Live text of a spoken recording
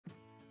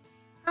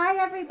Hi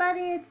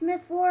everybody, it's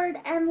Miss Ward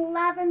and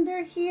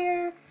Lavender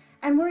here,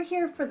 and we're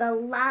here for the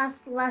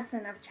last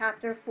lesson of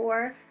chapter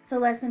 4. So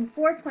lesson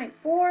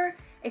 4.4,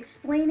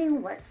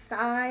 explaining what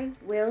Sai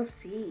will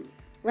see.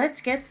 Let's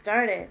get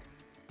started.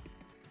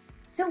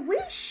 So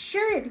we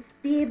should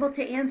be able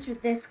to answer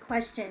this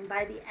question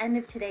by the end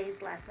of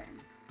today's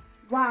lesson.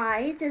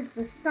 Why does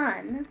the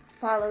sun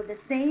follow the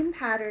same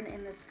pattern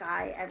in the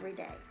sky every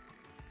day?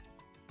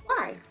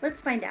 Why?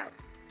 Let's find out.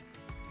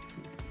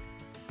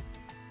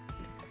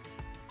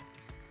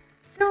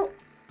 So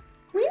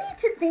we need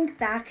to think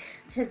back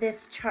to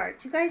this chart.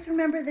 Do you guys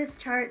remember this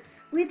chart?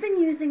 We've been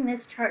using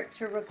this chart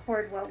to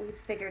record what we've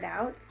figured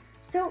out.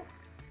 So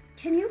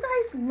can you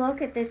guys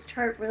look at this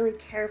chart really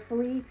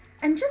carefully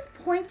and just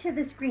point to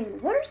the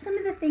screen? What are some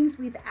of the things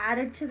we've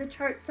added to the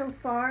chart so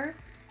far?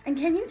 And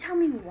can you tell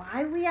me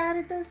why we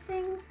added those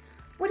things?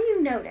 What do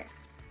you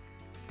notice?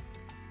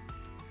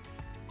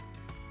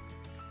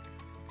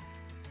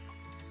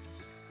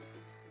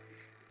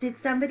 Did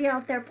somebody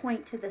out there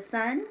point to the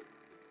sun?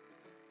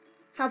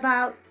 How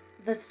about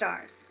the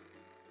stars?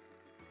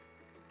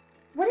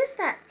 What is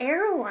that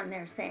arrow on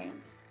there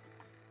saying?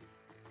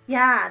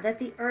 Yeah, that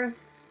the earth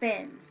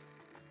spins.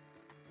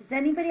 Does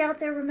anybody out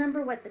there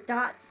remember what the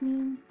dots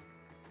mean?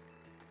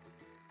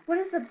 What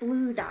is the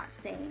blue dot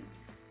saying?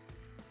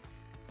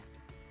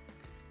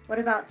 What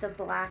about the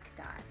black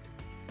dot?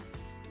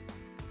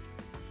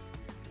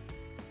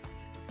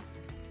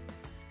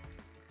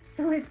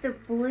 So if the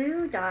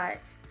blue dot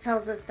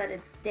tells us that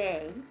it's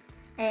day,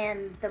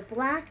 and the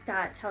black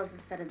dot tells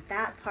us that in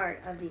that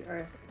part of the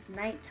earth it's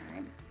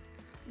nighttime,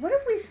 what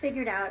have we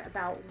figured out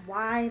about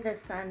why the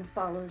sun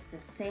follows the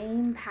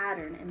same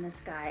pattern in the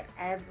sky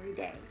every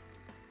day?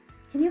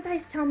 Can you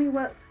guys tell me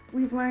what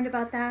we've learned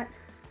about that?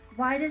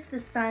 Why does the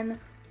sun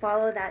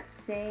follow that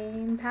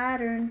same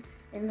pattern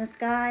in the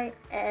sky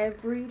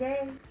every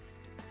day?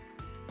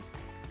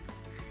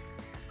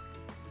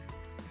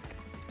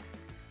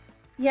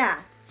 Yeah,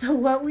 so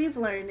what we've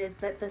learned is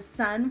that the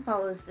sun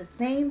follows the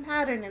same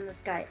pattern in the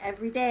sky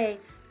every day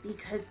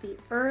because the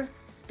earth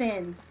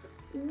spins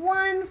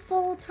one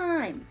full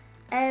time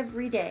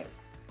every day.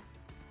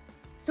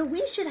 So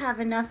we should have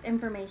enough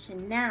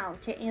information now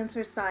to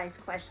answer Sai's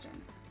question.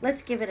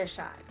 Let's give it a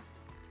shot.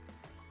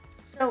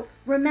 So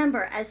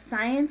remember, as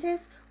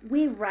scientists,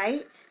 we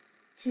write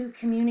to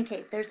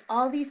communicate. There's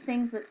all these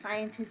things that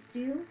scientists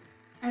do.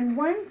 And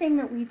one thing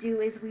that we do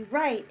is we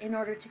write in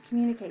order to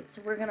communicate.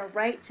 So we're going to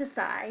write to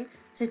Sai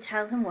to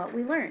tell him what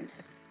we learned.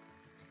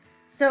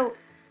 So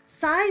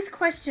Sai's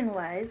question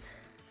was,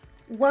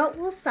 what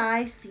will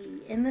Sai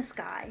see in the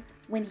sky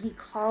when he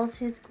calls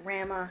his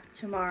grandma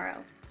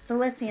tomorrow? So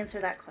let's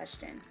answer that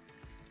question.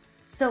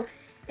 So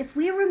if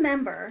we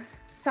remember,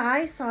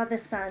 Sai saw the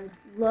sun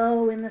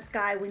low in the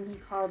sky when he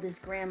called his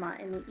grandma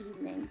in the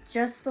evening,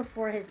 just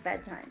before his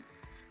bedtime.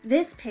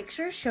 This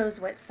picture shows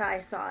what Sai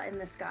saw in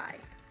the sky.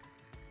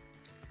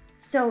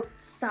 So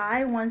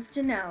Sai wants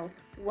to know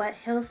what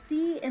he'll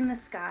see in the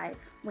sky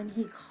when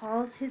he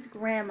calls his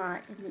grandma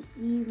in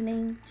the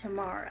evening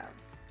tomorrow.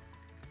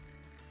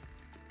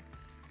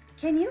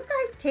 Can you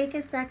guys take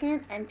a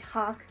second and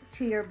talk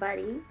to your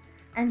buddy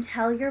and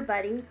tell your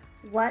buddy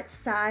what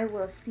Sai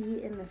will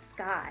see in the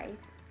sky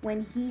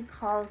when he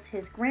calls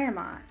his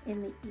grandma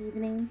in the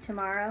evening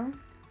tomorrow?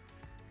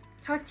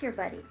 Talk to your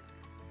buddy.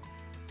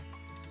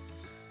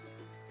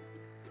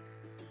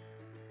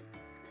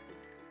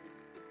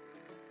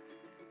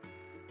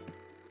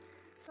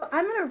 So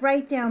I'm going to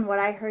write down what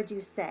I heard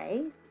you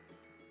say.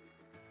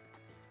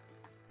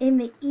 In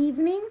the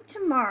evening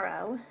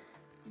tomorrow,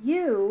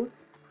 you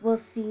will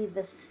see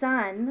the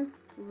sun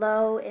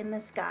low in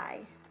the sky,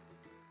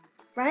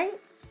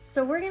 right?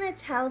 So we're going to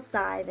tell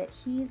Sai that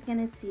he's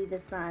going to see the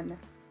sun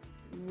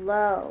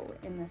low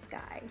in the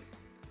sky.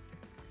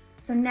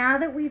 So now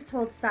that we've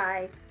told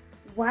Sai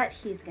what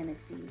he's going to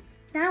see,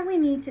 now we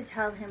need to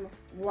tell him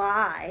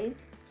why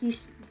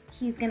he's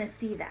going to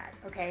see that,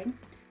 okay?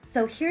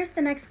 So here's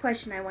the next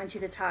question I want you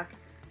to talk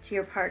to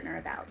your partner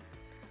about.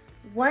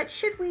 What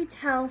should we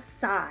tell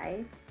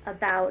Sai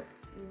about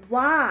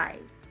why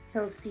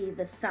he'll see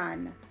the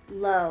sun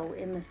low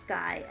in the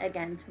sky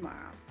again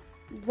tomorrow?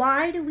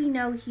 Why do we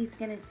know he's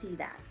going to see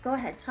that? Go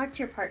ahead, talk to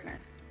your partner.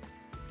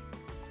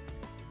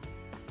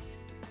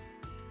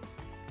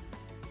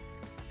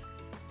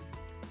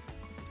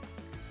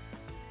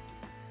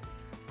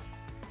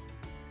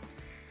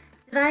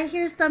 Did I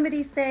hear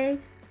somebody say,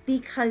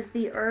 because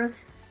the earth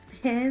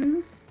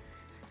spins?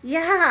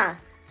 Yeah,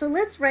 so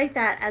let's write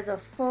that as a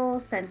full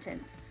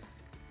sentence.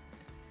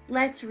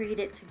 Let's read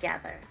it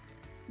together.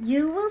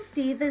 You will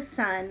see the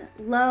sun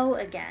low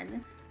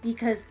again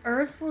because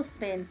earth will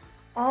spin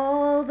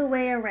all the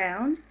way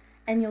around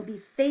and you'll be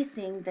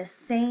facing the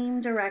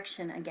same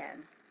direction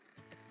again.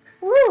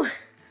 Woo!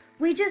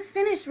 We just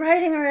finished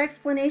writing our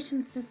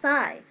explanations to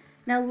Sai.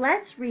 Now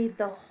let's read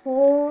the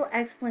whole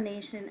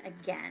explanation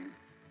again.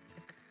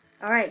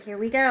 All right, here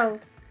we go.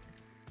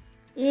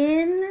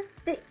 In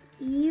the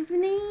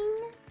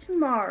evening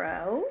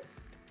tomorrow,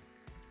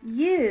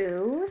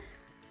 you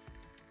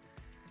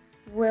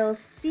will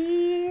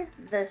see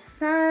the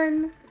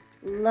sun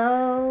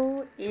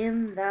low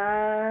in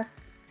the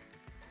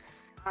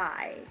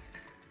sky.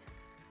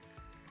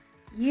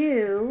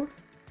 You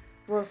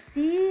will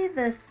see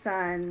the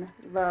sun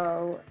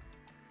low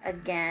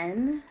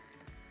again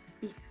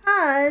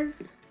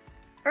because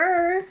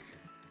Earth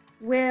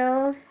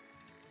will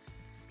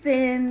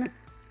spin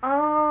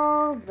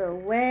all the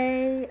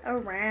way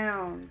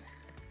around,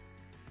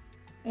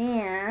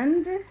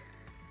 and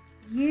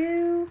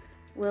you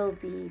will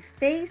be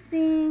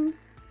facing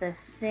the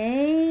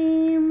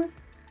same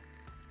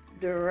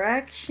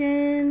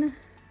direction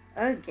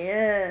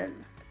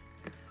again.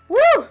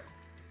 Woo!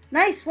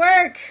 Nice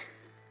work!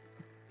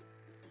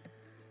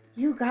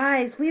 You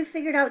guys, we've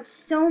figured out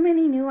so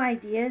many new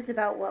ideas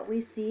about what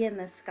we see in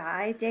the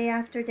sky day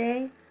after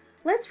day.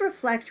 Let's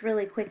reflect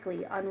really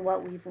quickly on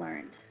what we've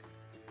learned.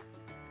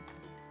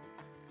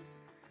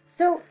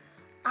 So,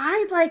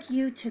 I'd like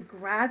you to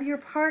grab your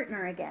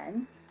partner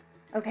again,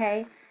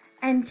 okay,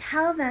 and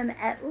tell them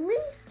at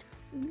least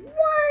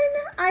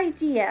one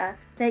idea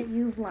that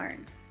you've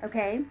learned,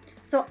 okay?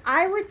 So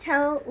I would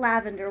tell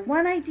Lavender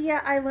one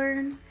idea I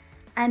learned,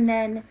 and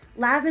then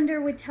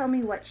Lavender would tell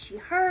me what she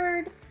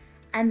heard,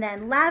 and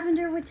then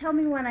Lavender would tell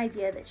me one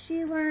idea that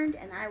she learned,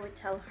 and I would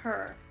tell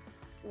her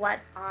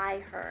what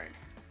I heard,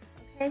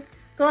 okay?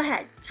 Go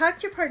ahead, talk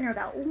to your partner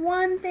about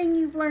one thing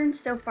you've learned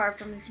so far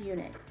from this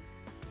unit.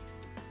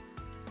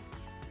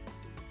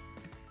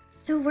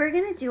 So we're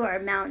going to do our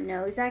Mount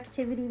Nose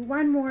activity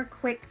one more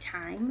quick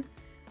time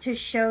to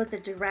show the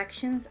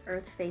directions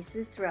Earth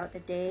faces throughout the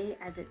day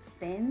as it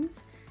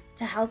spins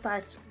to help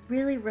us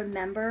really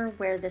remember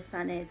where the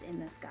sun is in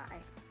the sky.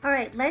 All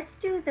right, let's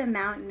do the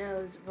Mount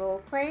Nose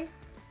role play.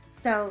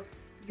 So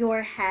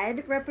your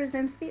head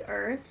represents the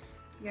Earth,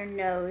 your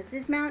nose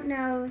is Mount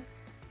Nose,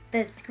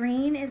 the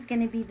screen is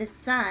going to be the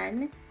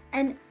sun,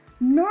 and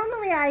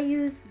normally I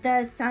use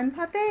the sun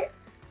puppet.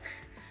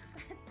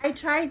 I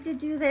tried to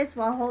do this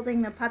while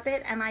holding the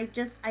puppet and I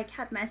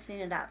kept messing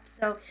it up.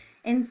 So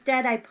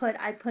instead I put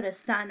a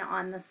sun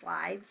on the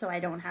slide so I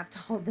don't have to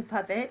hold the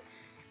puppet.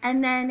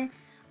 And then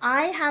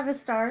I have a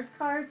stars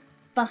card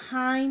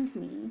behind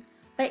me.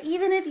 But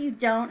even if you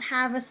don't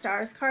have a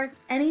stars card,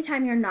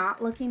 anytime you're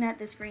not looking at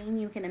the screen,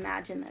 you can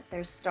imagine that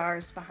there's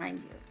stars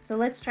behind you. So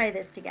let's try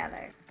this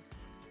together.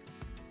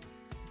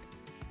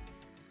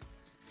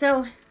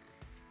 So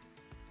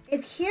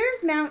if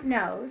here's Mount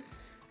Nose,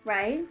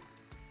 right?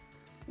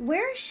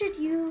 Where should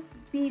you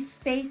be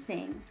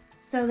facing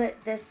so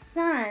that the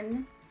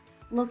sun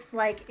looks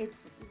like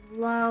it's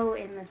low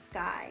in the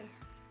sky?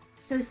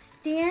 So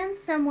stand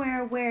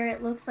somewhere where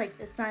it looks like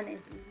the sun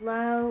is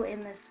low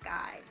in the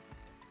sky.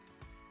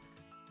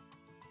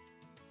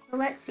 So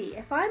let's see,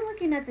 if I'm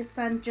looking at the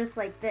sun just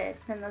like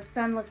this, then the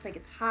sun looks like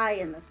it's high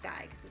in the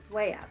sky because it's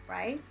way up,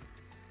 right?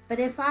 But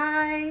if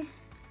I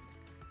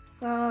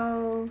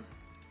go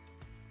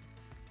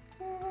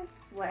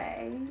this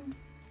way,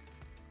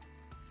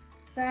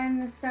 then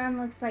the sun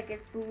looks like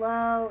it's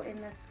low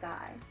in the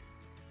sky.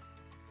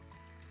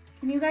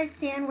 Can you guys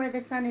stand where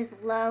the sun is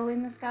low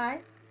in the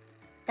sky?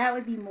 That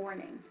would be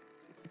morning.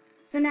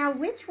 So now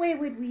which way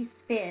would we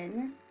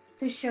spin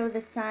to show the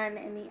sun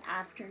in the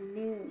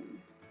afternoon,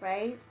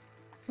 right?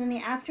 So in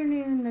the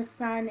afternoon, the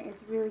sun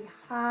is really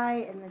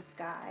high in the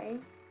sky.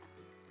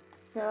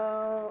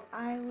 So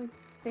I would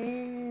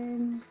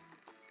spin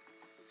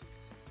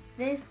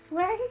this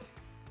way,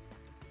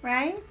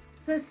 right?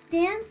 So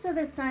stand so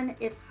the sun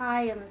is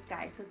high in the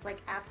sky, so it's like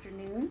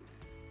afternoon.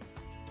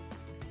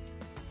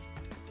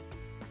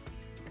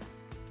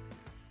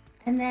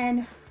 And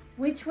then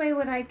which way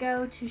would I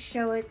go to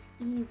show it's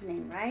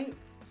evening, right?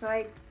 So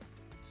I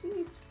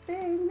keep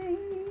spinning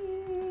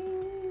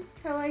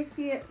till I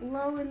see it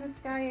low in the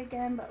sky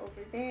again, but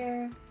over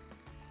there. And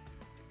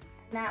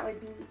that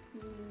would be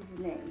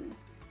evening.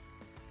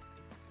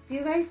 Do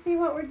you guys see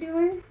what we're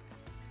doing?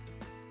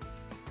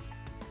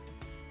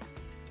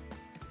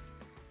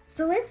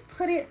 So let's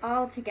put it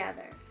all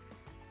together.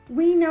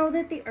 We know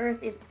that the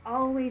Earth is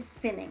always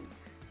spinning.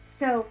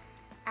 So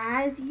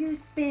as you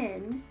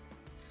spin,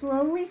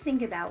 slowly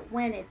think about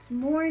when it's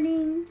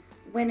morning,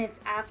 when it's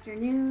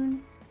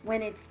afternoon,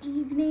 when it's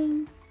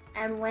evening,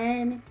 and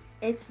when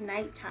it's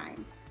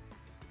nighttime.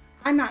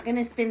 I'm not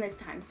gonna spin this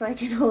time so I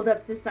can hold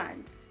up the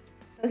sun.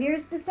 So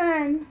here's the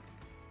sun.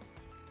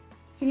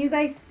 Can you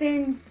guys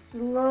spin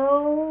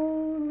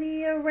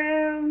slowly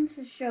around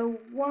to show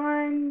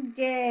one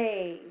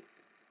day?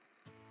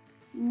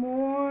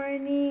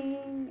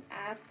 Morning,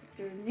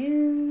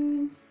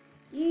 afternoon,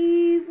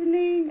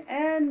 evening,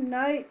 and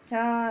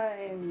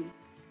nighttime.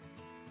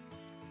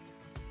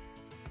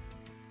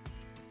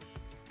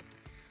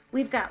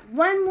 We've got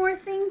one more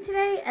thing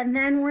today and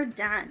then we're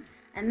done,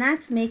 and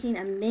that's making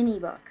a mini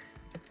book.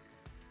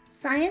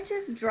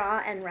 Scientists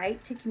draw and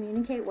write to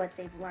communicate what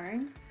they've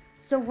learned,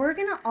 so we're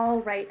gonna all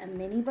write a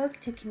mini book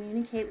to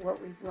communicate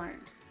what we've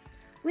learned.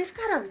 We've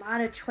got a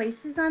lot of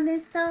choices on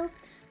this though,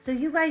 so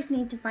you guys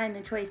need to find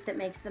the choice that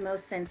makes the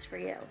most sense for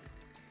you.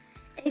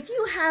 If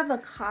you have a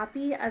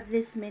copy of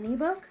this mini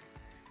book,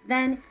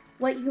 then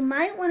What you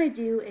might want to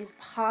do is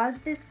pause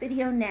this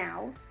video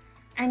now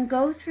and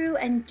go through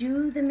and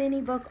do the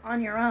mini book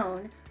on your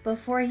own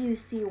before you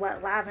see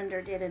what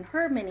Lavender did in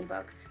her mini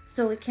book,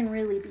 so it can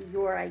really be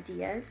your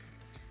ideas.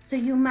 So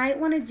you might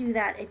want to do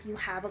that if you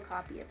have a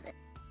copy of this.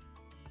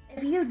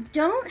 If you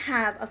don't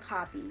have a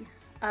copy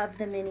of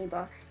the mini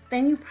book,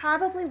 then you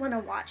probably want to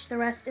watch the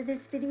rest of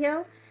this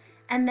video,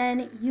 and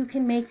then you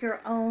can make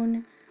your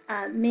own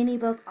mini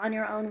book on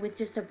your own with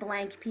just a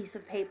blank piece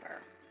of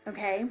paper,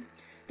 okay?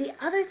 The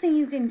other thing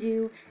you can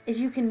do is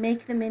you can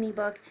make the mini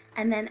book,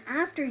 and then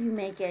after you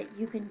make it,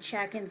 you can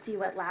check and see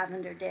what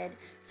Lavender did,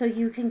 so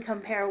you can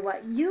compare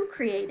what you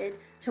created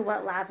to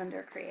what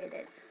Lavender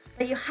created.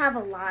 But you have a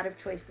lot of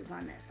choices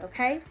on this,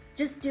 okay?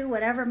 Just do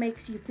whatever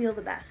makes you feel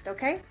the best,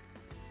 okay?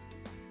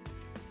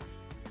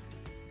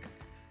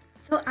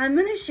 So I'm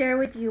going to share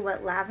with you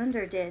what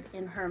Lavender did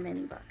in her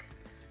mini book.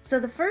 So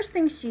the first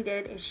thing she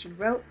did is she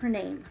wrote her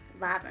name,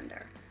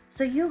 Lavender.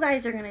 So you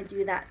guys are going to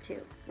do that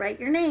too. Write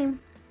your name.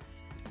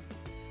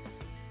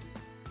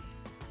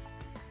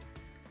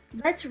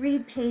 Let's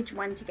read page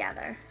 1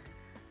 together.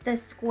 The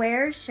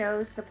square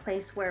shows the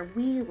place where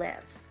we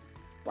live,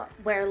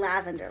 where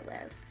Lavender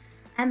lives.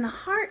 And the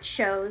heart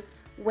shows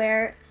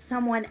where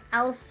someone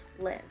else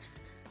lives.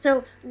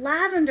 So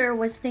Lavender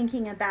was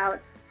thinking about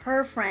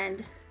her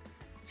friend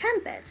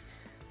Tempest.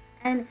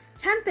 And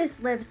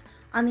Tempest lives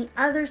on the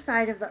other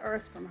side of the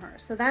earth from her.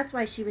 So that's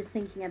why she was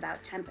thinking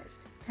about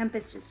Tempest.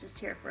 Tempest is just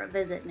here for a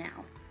visit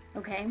now,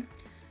 okay?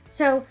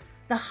 So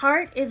the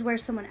heart is where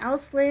someone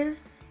else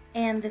lives,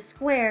 and the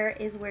square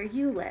is where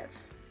you live.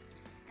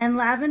 And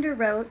Lavender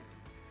wrote,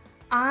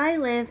 I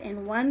live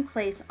in one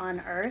place on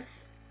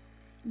earth.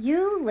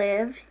 You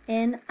live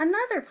in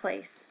another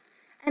place.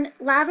 And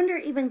Lavender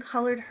even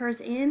colored hers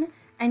in,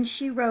 and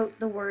she wrote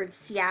the word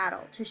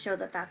Seattle to show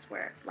that that's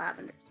where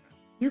Lavender's from.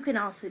 You can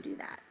also do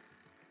that.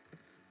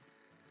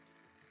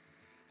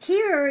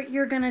 Here,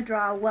 you're going to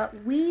draw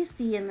what we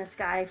see in the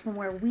sky from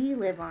where we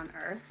live on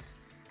earth,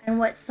 and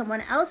what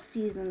someone else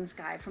sees in the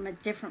sky from a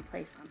different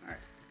place on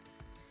earth.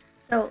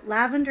 So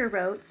Lavender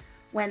wrote,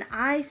 when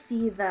I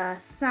see the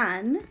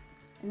sun,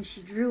 and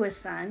she drew a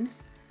sun,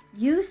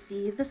 you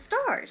see the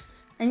stars.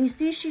 And you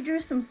see she drew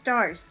some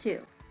stars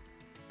too.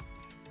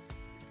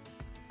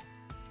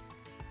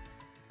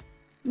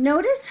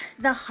 Notice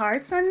the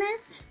hearts on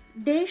this.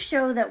 They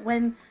show that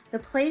when the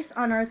place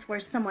on earth where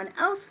someone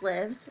else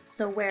lives,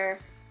 so where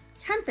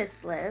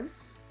Tempest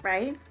lives,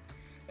 right,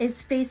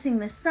 is facing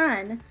the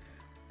sun,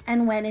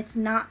 and when it's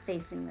not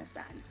facing the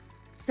sun.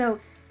 So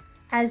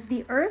as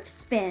the earth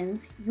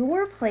spins,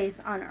 your place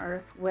on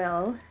earth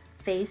will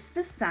face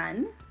the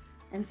sun.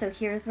 And so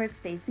here's where it's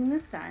facing the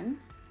sun.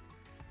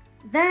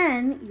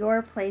 Then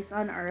your place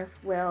on earth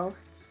will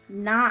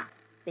not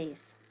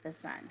face the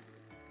sun.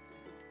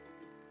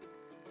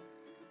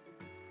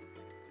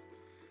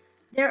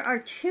 There are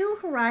 2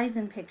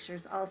 horizon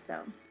pictures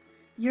also.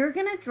 You're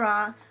going to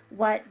draw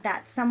what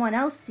that someone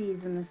else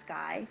sees in the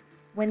sky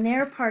when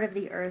their part of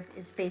the earth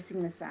is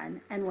facing the sun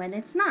and when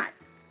it's not.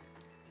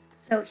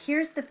 So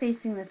here's the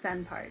facing the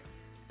sun part.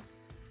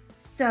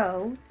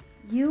 So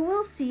you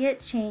will see it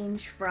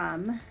change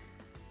from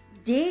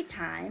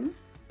daytime,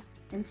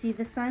 and see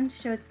the sun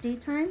show it's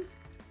daytime,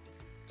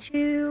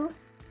 to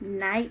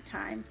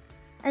nighttime.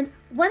 And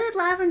what did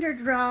Lavender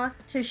draw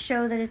to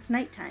show that it's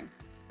nighttime?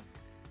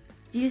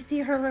 Do you see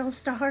her little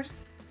stars?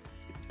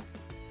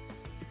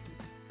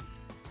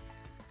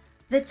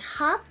 The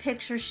top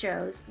picture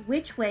shows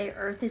which way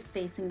Earth is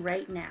facing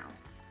right now.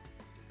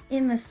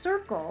 In the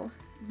circle,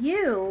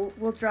 you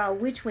will draw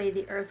which way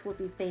the Earth will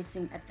be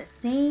facing at the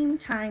same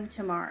time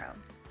tomorrow.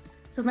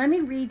 So let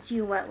me read to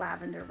you what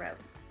Lavender wrote.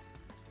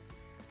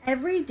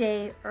 Every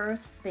day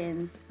Earth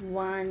spins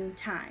one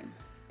time.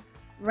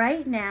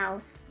 Right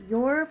now,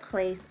 your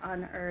place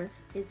on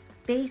Earth is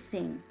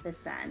facing the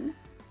sun.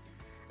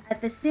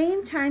 At the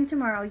same time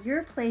tomorrow,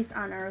 your place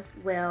on Earth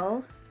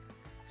will...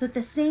 So at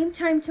the same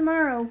time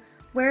tomorrow,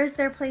 where is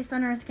their place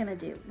on Earth going to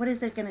do? What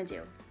is it going to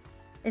do?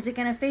 Is it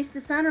going to face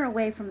the sun or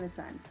away from the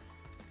sun?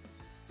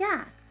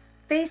 Yeah,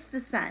 face the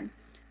sun.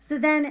 So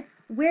then,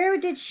 where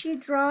did she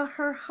draw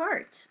her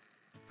heart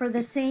for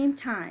the same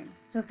time?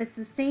 So if it's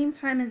the same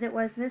time as it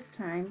was this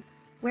time,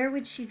 where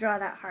would she draw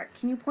that heart?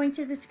 Can you point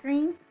to the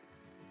screen?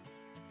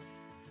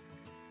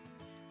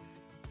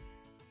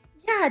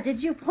 Yeah,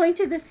 did you point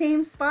to the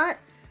same spot?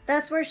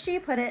 That's where she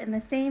put it, in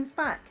the same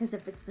spot, because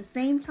if it's the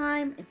same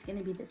time, it's going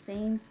to be the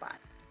same spot.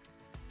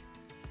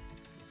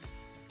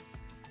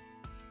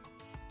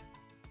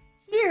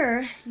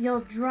 Here, you'll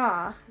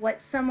draw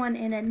what someone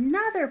in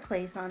another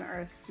place on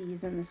Earth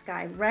sees in the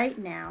sky right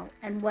now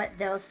and what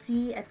they'll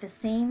see at the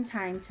same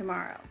time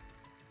tomorrow.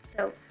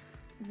 So,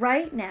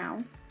 right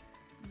now,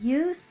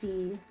 you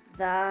see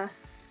the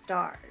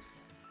stars,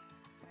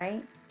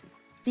 right?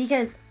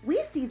 Because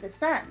we see the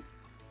sun.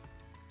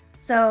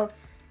 So,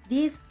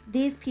 these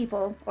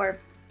people, or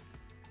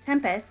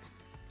Tempest,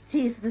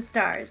 sees the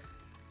stars.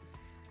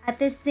 At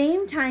the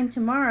same time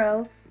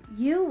tomorrow,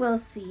 you will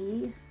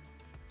see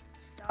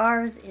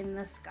stars in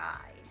the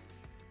sky,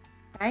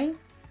 right?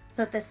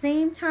 So at the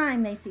same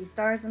time, they see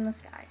stars in the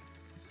sky.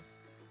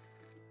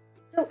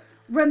 So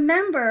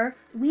remember,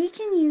 we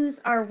can use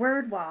our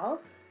word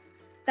wall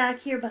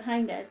back here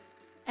behind us,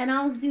 and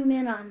I'll zoom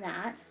in on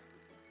that.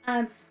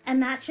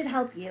 And that should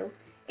help you.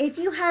 If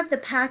you have the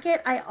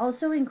packet, I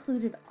also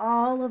included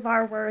all of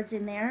our words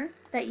in there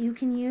that you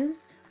can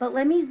use. But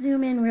let me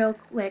zoom in real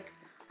quick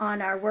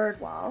on our word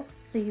wall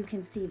so you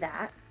can see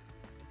that.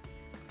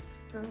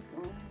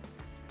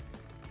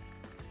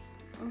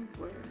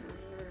 Words.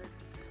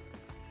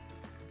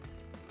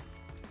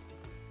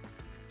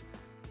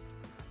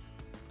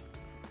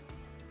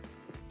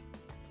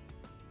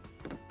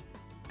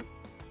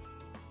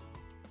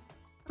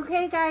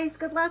 Okay, guys,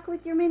 good luck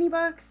with your mini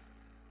books.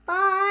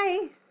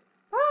 Bye.